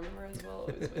trying to remember as well.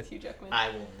 It was with Hugh Jackman. I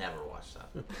will never watch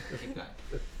that. Keep going.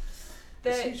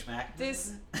 That Huge Mac.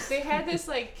 they had this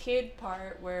like kid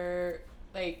part where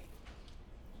like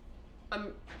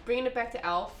I'm bringing it back to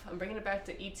Alf. I'm bringing it back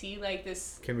to E.T. Like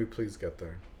this Can we please get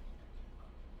there?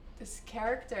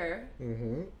 character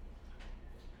Mm-hmm.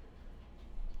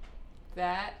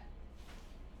 that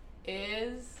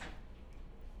is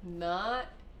not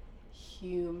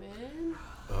human.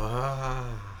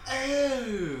 Ah.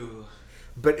 Oh.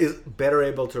 But is better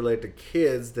able to relate to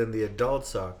kids than the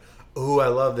adults are. Oh, I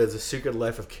love there's a secret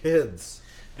life of kids.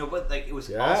 No, but like it was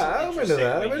Yeah, also I'm into interesting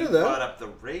that, when I'm you into that. brought up the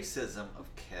racism of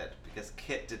Kit because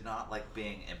Kit did not like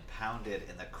being impounded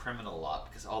in the criminal lot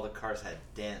because all the cars had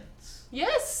dents.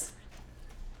 Yes,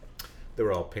 They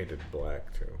were all painted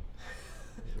black too.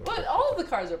 but all of the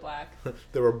cars are black.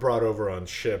 They were brought over on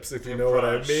ships, if you know what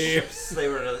I mean. Ships, they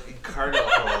were in cargo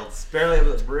holds, barely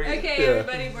able to breathe. Okay, Yeah.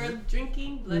 everybody, we're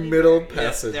drinking Bloody Middle Mary.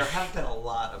 Yes, passage. there have been a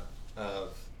lot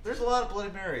of there's a lot of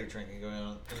Bloody Mary drinking going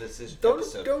on in this Don't.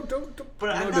 episode. But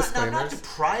no I'm not disclaimers.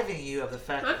 depriving you of the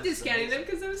fact that I'm this is discounting them amazing.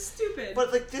 because it was stupid.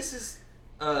 But like this is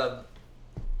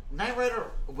Knight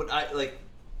Rider, would I like?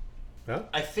 Yeah.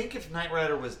 I think if Knight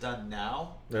Rider was done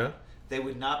now, Yeah. they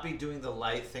would not be doing the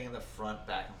light thing in the front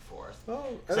back and forth. Oh,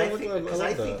 Because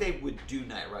I think they would do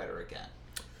Knight Rider again.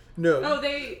 No. Oh,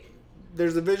 they.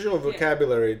 There's a visual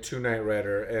vocabulary to Knight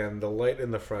Rider, and the light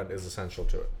in the front is essential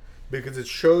to it because it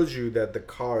shows you that the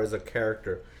car is a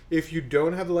character. If you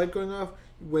don't have the light going off,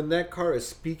 when that car is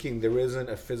speaking, there isn't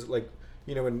a physical like.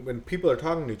 When people are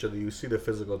talking to each other, you see the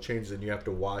physical changes, and you have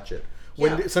to watch it.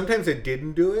 Sometimes they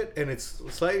didn't do it, and it's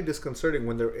slightly disconcerting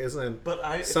when there isn't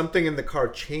something in the car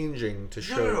changing to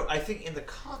show. No. I think in the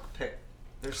cockpit,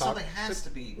 there's something has to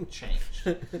be changed.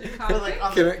 The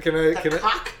cockpit?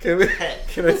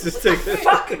 Can I just take this?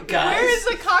 Fucking guys. Where is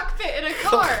the cockpit in a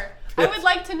car? I would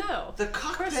like to know. The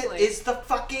cockpit personally. is the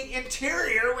fucking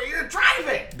interior where you're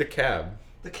driving. The cab.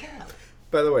 The cab.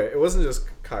 By the way, it wasn't just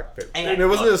cockpit. And it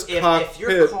wasn't just cockpit. If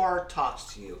your car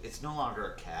talks to you, it's no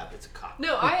longer a cab, it's a cockpit.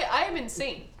 No, I am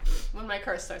insane when my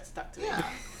car starts to talk to me. Yeah.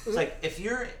 It's like, if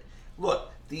you're...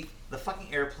 Look, the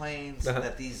fucking airplanes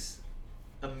that these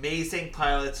amazing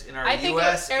pilots in our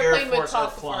U.S. Air Force are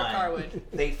flying,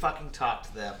 they fucking talk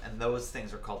to them, and those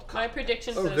things are called cockpits. My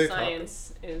prediction for the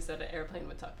science is that an airplane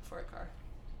would talk before a car.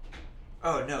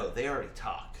 Oh, no, they already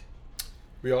talk.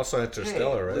 We also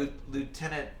Interstellar, right?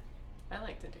 Lieutenant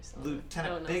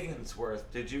Bigginsworth,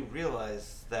 did you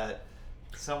realize that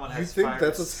someone has fired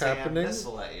a SAM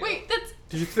missile at you? Wait, that's...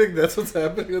 Do you think that's what's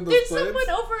happening in those There's planes? someone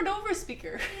over and over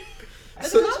speaker.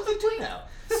 That's what they do now.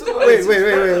 Wait.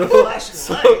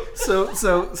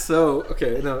 So,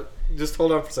 okay, no, just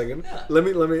hold on for a second. Yeah. Let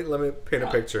me paint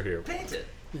a picture here. Paint it.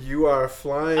 You are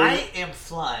flying. I am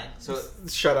flying. So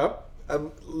shut up.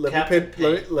 Let me paint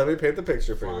the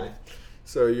picture for you. Fine.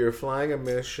 So you're flying a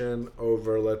mission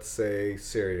over, let's say,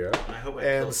 Syria,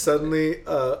 and suddenly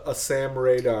a SAM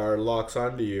radar locks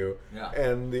onto you,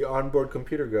 and the onboard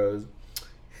computer goes,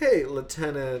 "Hey,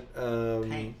 Lieutenant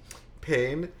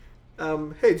Payne,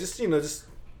 hey, just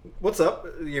what's up?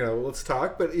 Let's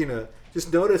talk. But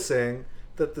just noticing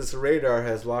that this radar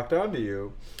has locked onto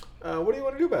you. What do you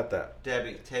want to do about that?"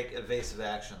 Debbie, take evasive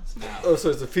actions now. Oh,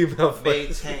 so it's a female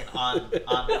voice. Maintain on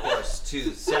course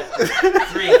to sector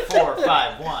 3, 4,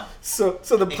 5, 1. So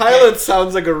the pilot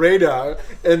sounds like a radar,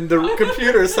 and the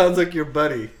computer sounds like your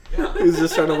buddy. Who's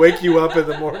just trying to wake you up in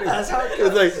the morning. That's how it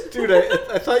goes. It's like, dude,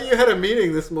 I thought you had a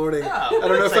meeting this morning. No, I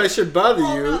don't know if I should bother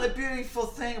you. No, the beautiful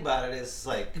thing about it is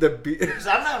like because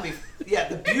I'm not gonna be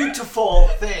the beautiful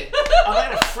thing.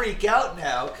 I'm gonna freak out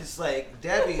now because like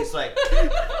Debbie is like,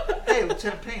 "Hey,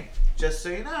 Lieutenant Payne, just so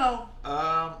you know,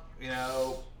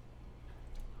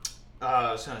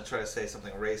 I was gonna try to say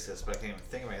something racist, but I can't even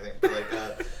think of anything. But like,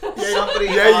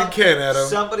 you can, Adam.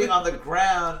 Somebody on the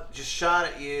ground just shot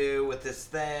at you with this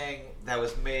thing that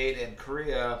was made in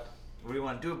Korea. What do you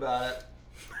want to do about it?"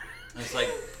 And it's like,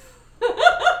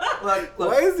 look,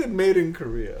 why is it made in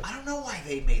Korea? I don't know why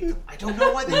they made them. I don't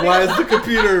know why they made them. Why is the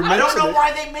computer? I don't know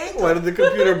why they made them. Why did the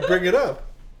computer bring it up?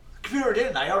 The computer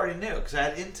didn't. I already knew because I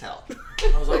had intel. I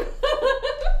was like,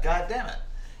 God damn it!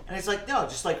 And it's like, no,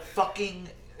 just like fucking.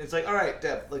 It's like, all right,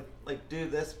 Deb, like do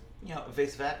this,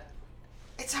 evasive act.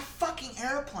 It's a fucking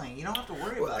airplane. You don't have to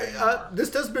worry about it anymore.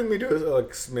 This does bring me to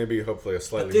maybe hopefully a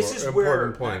slightly more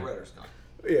important point. Knight Rider's going.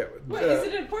 Yeah. Wait, is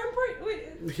it an important point? Wait.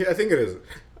 Yeah, I think it is.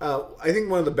 I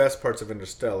think one of the best parts of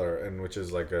Interstellar, and which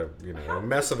is like a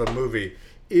mess of a movie,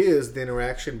 is the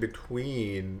interaction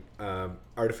between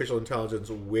artificial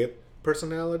intelligence with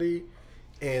personality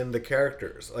and the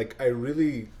characters. Like, I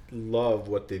really love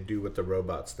what they do with the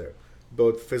robots there,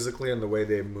 both physically and the way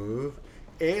they move,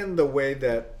 and the way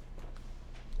that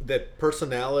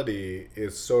personality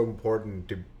is so important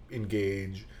to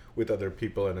engage with other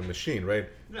people in a machine, right?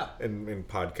 Yeah. And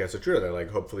podcasts are true. They're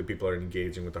like, hopefully people are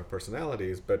engaging with our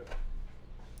personalities, but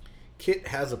Kit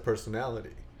has a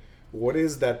personality. What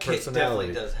is that personality? Kit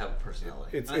definitely does have a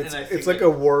personality. It's like a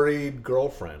worried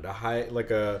girlfriend, a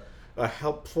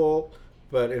helpful,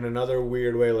 but in another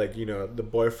weird way, like, the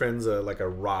boyfriend's like a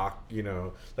rock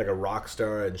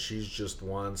star, and she's just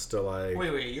wants to like.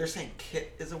 Wait, you're saying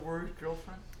Kit is a worried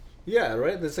girlfriend? Yeah,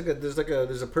 right. There's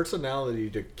a personality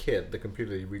to Kit, the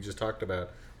computer that we just talked about.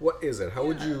 What is it? How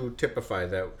would you typify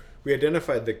that? We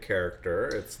identified the character.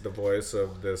 It's the voice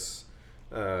of this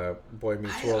Boy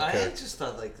Meets World character. I just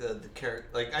thought like the character,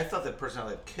 like I thought the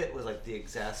personality of Kit was like the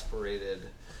exasperated,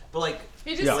 but like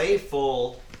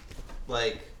playful,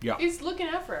 like he's looking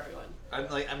out for everyone.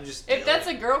 I'm just. If that's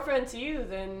a girlfriend to you,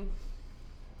 then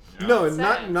no,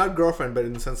 not girlfriend, but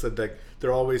in the sense that like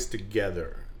they're always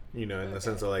together. In the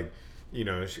sense of like,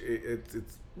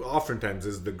 it's oftentimes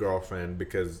is the girlfriend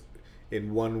because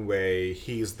in one way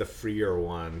he's the freer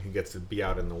one. He gets to be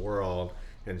out in the world,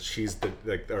 and she's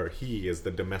or he is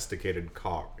the domesticated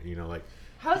car. You know, like.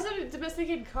 How is it a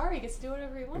domesticated car? He gets to do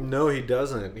whatever he wants. No, he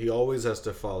doesn't. He always has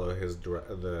to follow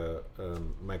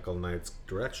Michael Knight's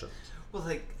directions. Well,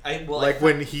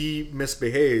 when he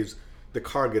misbehaves, the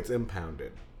car gets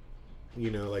impounded. You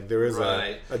know, like there is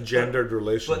a gendered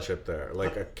relationship there,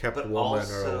 like a kept woman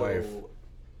also, or a wife.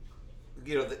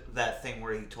 You know that thing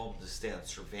where he told him to stay on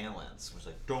surveillance, was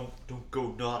like, don't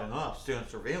go nodding off, stay on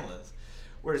surveillance.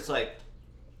 Where it's like,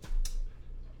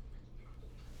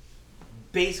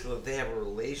 basically, they have a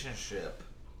relationship,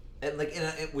 and like,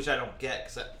 which I don't get,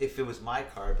 because if it was my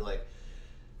car, I'd be like,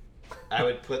 I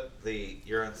would put the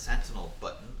 "You're on Sentinel"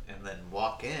 button and then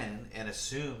walk in and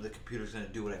assume the computer's going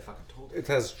to do what I fucking told it. It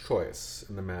has choice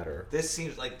in the matter. This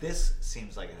seems like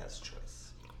it has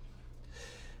choice.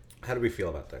 How do we feel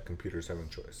about that? Computers having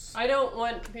choice. I don't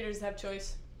want computers to have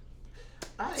choice.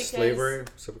 Slavery,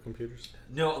 supercomputers.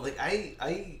 No, like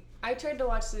I tried to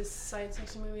watch this science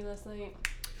fiction movie last night.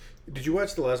 Did you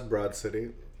watch The Last Broad City?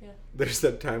 Yeah. There's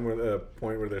that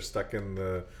point where they're stuck in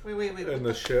the wait. in what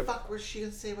the ship. What the fuck was she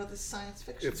gonna say about this science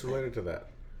fiction? It's related to that.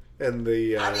 And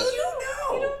the how do you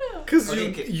know? I don't know. Because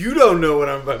you don't know what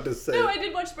I'm about to say. No, I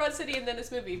did watch Broad City and then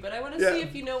this movie, but I want to see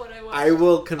if you know what I watched. I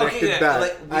will connect it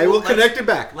back. I will connect it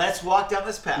back. Let's walk down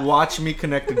this path. Watch me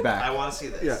connect it back. I want to see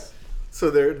this. Yeah.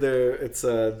 So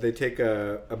they take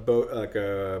a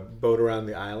boat around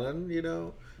the island, you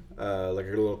know, like a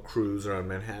little cruise around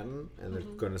Manhattan, and they're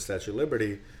going to Statue of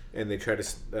Liberty, and they try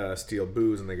to steal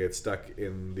booze, and they get stuck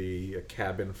in the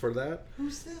cabin for that.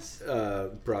 Who's this?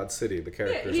 Broad City, the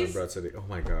characters on Broad City. Oh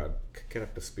my God, get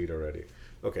up to speed already.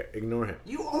 Okay, ignore him.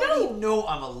 You already know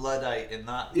I'm a Luddite and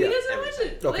not. He doesn't watch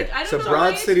it. Okay, like, I don't so know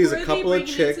Broad why City's it's a couple of worthy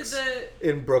chicks bringing it to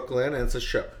in Brooklyn, and it's a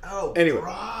show. Oh, anyway,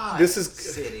 Broad this is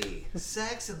City.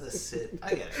 Sex in the City. I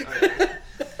get it. All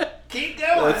right. Keep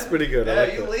going. That's pretty good. Yeah, I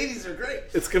like you that. ladies are great.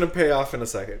 It's gonna pay off in a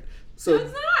second. So No,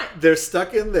 it's not. they're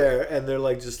stuck in there, and they're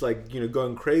like just like, you know,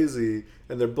 going crazy,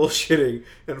 and they're bullshitting.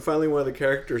 And finally, one of the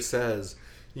characters says,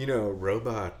 you know,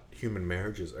 robot human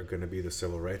marriages are going to be the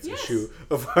civil rights issue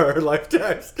of our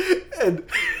lifetimes. And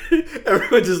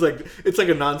everyone just like, it's like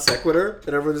a non sequitur,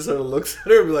 and everyone just sort of looks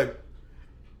at her and be like,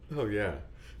 oh yeah.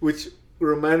 Which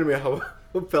reminded me of how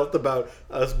I felt about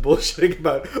us bullshitting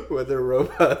about whether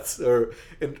robots or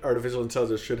artificial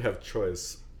intelligence should have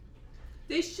choice.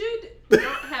 They should not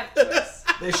have choice.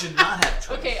 They should not have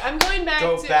choice. Okay, I'm going back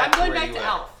Go to back I'm going to where back you to were.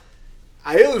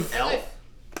 Alf. Elf?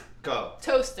 Go.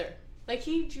 Toaster. Like,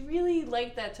 he really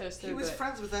liked that toaster. He was but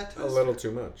friends with that A toaster. little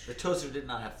too much. The toaster did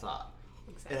not have thought.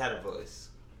 Exactly. It had a voice.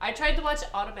 I tried to watch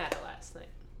Automata last night.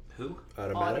 Who?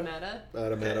 Automata.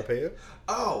 Automata.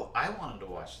 Oh, I wanted to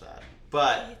watch that.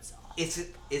 But It's awful.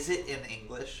 is it in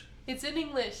English? It's in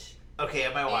English. Okay,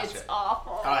 I might watch It's it.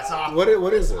 awful. Oh, it's awful.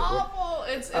 What is it? Awful.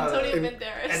 It's Antonio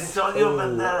Banderas. Antonio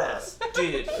Banderas.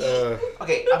 Dude.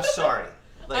 Okay, I'm sorry.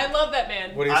 Like, I love that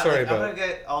man. What are you sorry I'm about? going to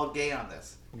get all gay on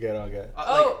this. Get on, get.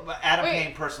 Adam wait.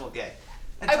 Payne, personal gay.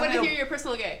 I want to hear your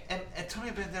personal gay. And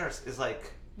Antonio Banderas is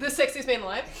like... The sexiest man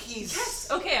alive? He's... Yes.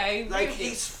 Okay, I agree Like, with you.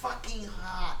 he's fucking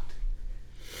hot.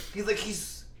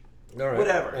 He's... All right.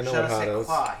 Whatever. I know Shout what out hot is.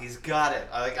 Qua. He's got it.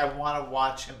 I want to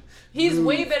watch him. He's move.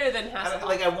 way better than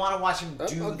Hasselhoff. I want to watch him I'll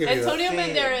do give you that. Antonio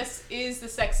thing. Banderas is the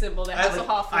sex symbol that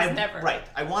Hasselhoff was never. Right.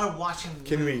 I want to watch him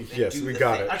Can move we- and yes, do we the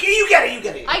got thing. it. Okay, you get it. I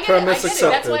get it. Premise That's why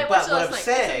I accepted. watched But it what last I'm night.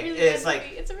 saying it's a really is, bad like...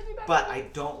 movie. It's a really bad But movie. I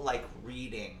don't like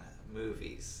reading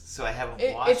movies, so I haven't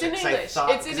It- watched it's in it. 'cause English. I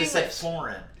thought, It's in 'cause it said English.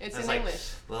 foreign. It's I was in like,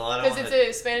 English. Well, I don't Because want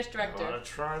it's a Spanish I director. want to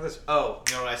try this. Oh,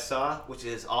 you know what I saw? Which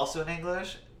is also in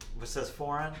English, which says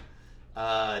foreign.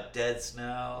 Dead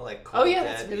Snow, like Cold Oh yeah,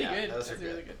 Dead. that's really Yeah, good. those That's are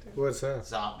really good. good too. What's that?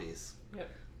 Zombies. Yep.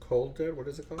 Cold Dead? What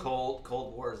is it called?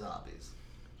 Cold War zombies.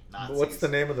 Nazis. What's the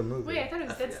name of the movie? Wait, I thought it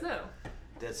was Dead Yeah. Snow.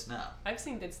 Dead Snow. I've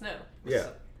seen Dead Snow. Yeah.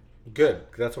 Good.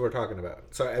 That's what we're talking about.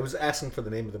 So I was asking for the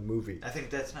name of the movie. I think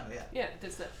Dead Snow, yeah. Yeah,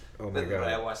 Dead Snow. Oh my But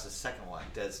I god. watched the second one,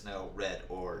 Dead Snow, Red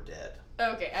or Dead.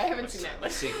 Okay, I haven't seen that The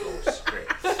one. sequel was great.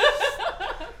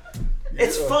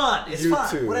 It's fun. It's you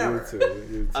fun. Too, Whatever.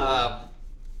 You too.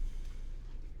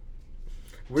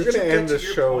 We're Did gonna you end get the to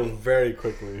your show point? very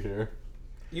quickly here.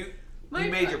 You My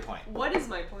made po- your point. What is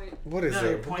my point? What is No, it?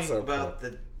 your What's point our about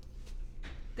point?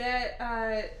 the...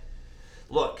 That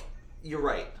Look, you're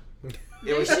right.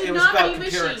 There It was should about not be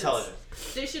computer machines.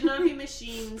 intelligence. there should not be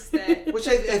machines that. Which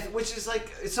which is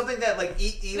like it's something that like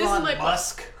is Elon my point.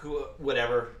 Musk, who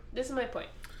whatever, This is my point.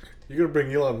 You're gonna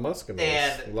bring Elon Musk in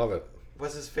this. And- Love it.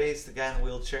 what's his face, the guy in the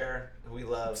wheelchair who we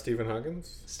love, Stephen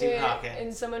Hawkins? Stephen and, Hawking.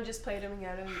 And someone just played him and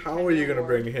got him. How are you gonna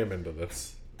bring him into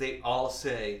this? They all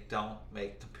say don't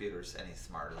make computers any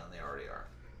smarter than they already are.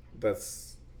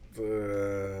 That's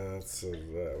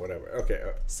Whatever. Okay.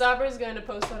 Saber's going to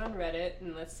post that on Reddit,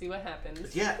 and let's see what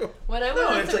happens. Yeah. When I went No,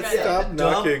 on it's to like Reddit, Stop the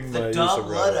knocking my the use dumb of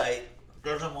Reddit. Luddite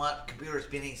doesn't want computers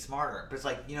being smarter. But it's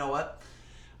like, you know what?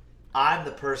 I'm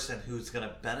the person who's going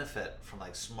to benefit from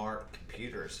like smart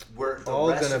computers. We're the all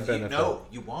rest gonna of you, benefit. no,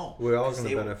 you won't. We're all 'Cause gonna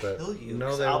they will benefit. kill you. No,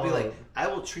 'Cause they I'll be like, won't. I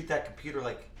will treat that computer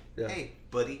like, Yeah. hey,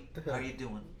 buddy, how you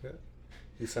doing? Yeah.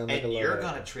 You sound like And a you're Luddite.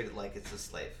 going to treat it like it's a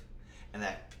slave. And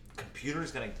that computer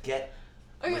is going to get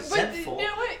okay, resentful. but you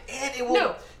know what? And it will,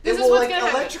 No, this it is will what's like gonna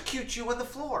happen. electrocute you on the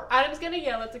floor. Adam's gonna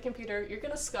yell at the computer, you're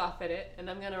gonna scoff at it, and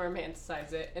I'm gonna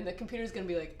romanticize it, and the computer's gonna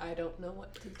be like, I don't know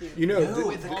what to do. You know, No,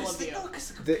 with all of you. because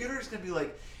the computer is going to be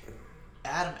like,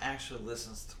 Adam actually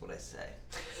listens to what I say.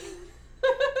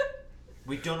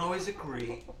 We don't always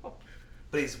agree,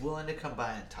 but he's willing to come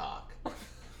by and talk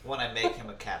when I make him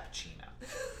a cappuccino.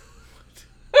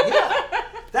 Yeah,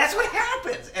 that's what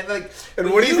happens. And like, And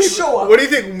when what do you think? show up, What do you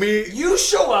think? Me? you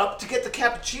show up to get the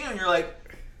cappuccino, and you're like,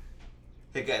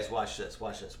 "Hey guys, watch this.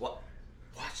 Watch this. What?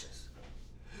 Watch this.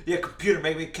 Yeah, computer,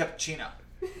 make me a cappuccino.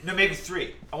 No, maybe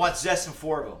 3. I want zest in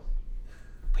 4 of them.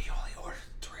 But you only ordered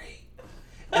 3."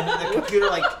 And then the computer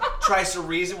like tries to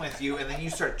reason with you, and then you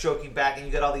start joking back, and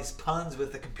you get all these puns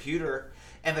with the computer,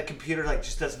 and the computer like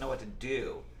just doesn't know what to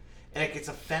do, and it gets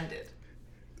offended.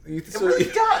 It really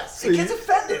does. so It gets you-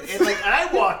 offended. And like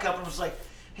I walk up and was like,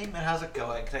 "Hey man, how's it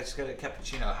going? Can I just get a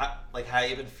cappuccino? How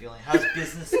you been feeling? How's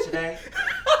business today?"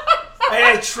 And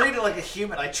I treat it like a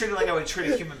human. I treat it like I would treat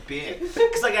a human being.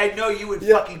 Because like I know you would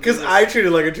Yeah, fucking do because this. I treat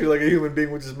it like a human being,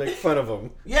 would just make fun of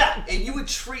him. Yeah, and you would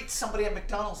treat somebody at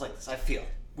McDonald's like this. I feel.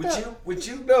 Would Yeah. you? Would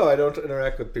you? No, I don't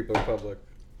interact with people in public.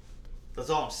 That's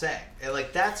all I'm saying. And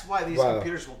like that's why these Wow.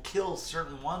 computers will kill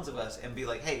certain ones of us and be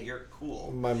like, "Hey, you're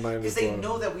cool." My mind Because is they blown.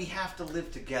 know that we have to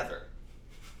live together.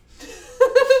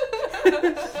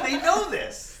 They know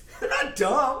this. They're not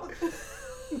dumb.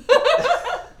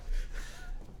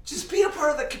 Just be a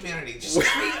part of the community. Just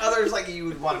treat others like you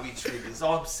would want to be treated. Is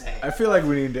all I'm saying. I feel like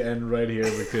we need to end right here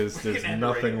because We there's can end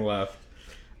right nothing here. left.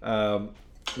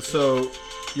 So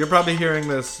you're probably hearing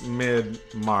this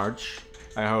mid-March.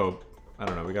 I hope. I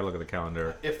don't know. We gotta look at the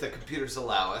calendar If the computers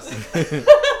allow us.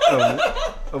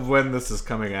 of when this is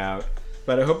coming out.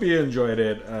 But I hope you enjoyed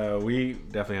it. We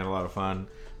definitely had a lot of fun.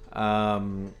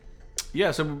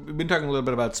 Yeah, so we've been talking a little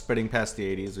bit about spreading past the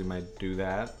 80s. We might do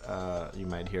that. You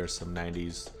might hear some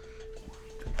 90s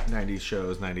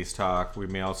shows, 90s talk. We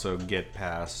may also get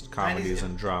past comedies 90s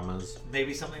and dramas.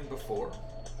 Maybe something before.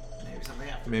 Maybe something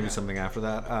after. Maybe that. something after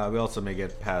that. We also may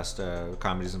get past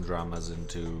comedies and dramas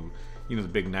into, the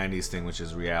big 90s thing, which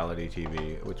is reality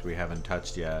TV, which we haven't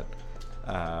touched yet.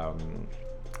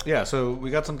 Yeah, so we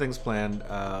got some things planned.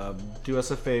 Do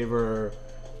us a favor.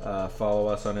 Follow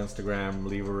us on Instagram.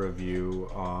 Leave a review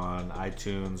on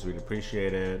iTunes. We'd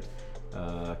appreciate it.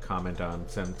 Comment on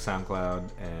SoundCloud.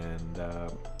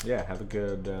 And yeah, have a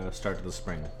good start to the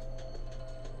spring.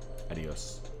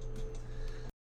 Adios.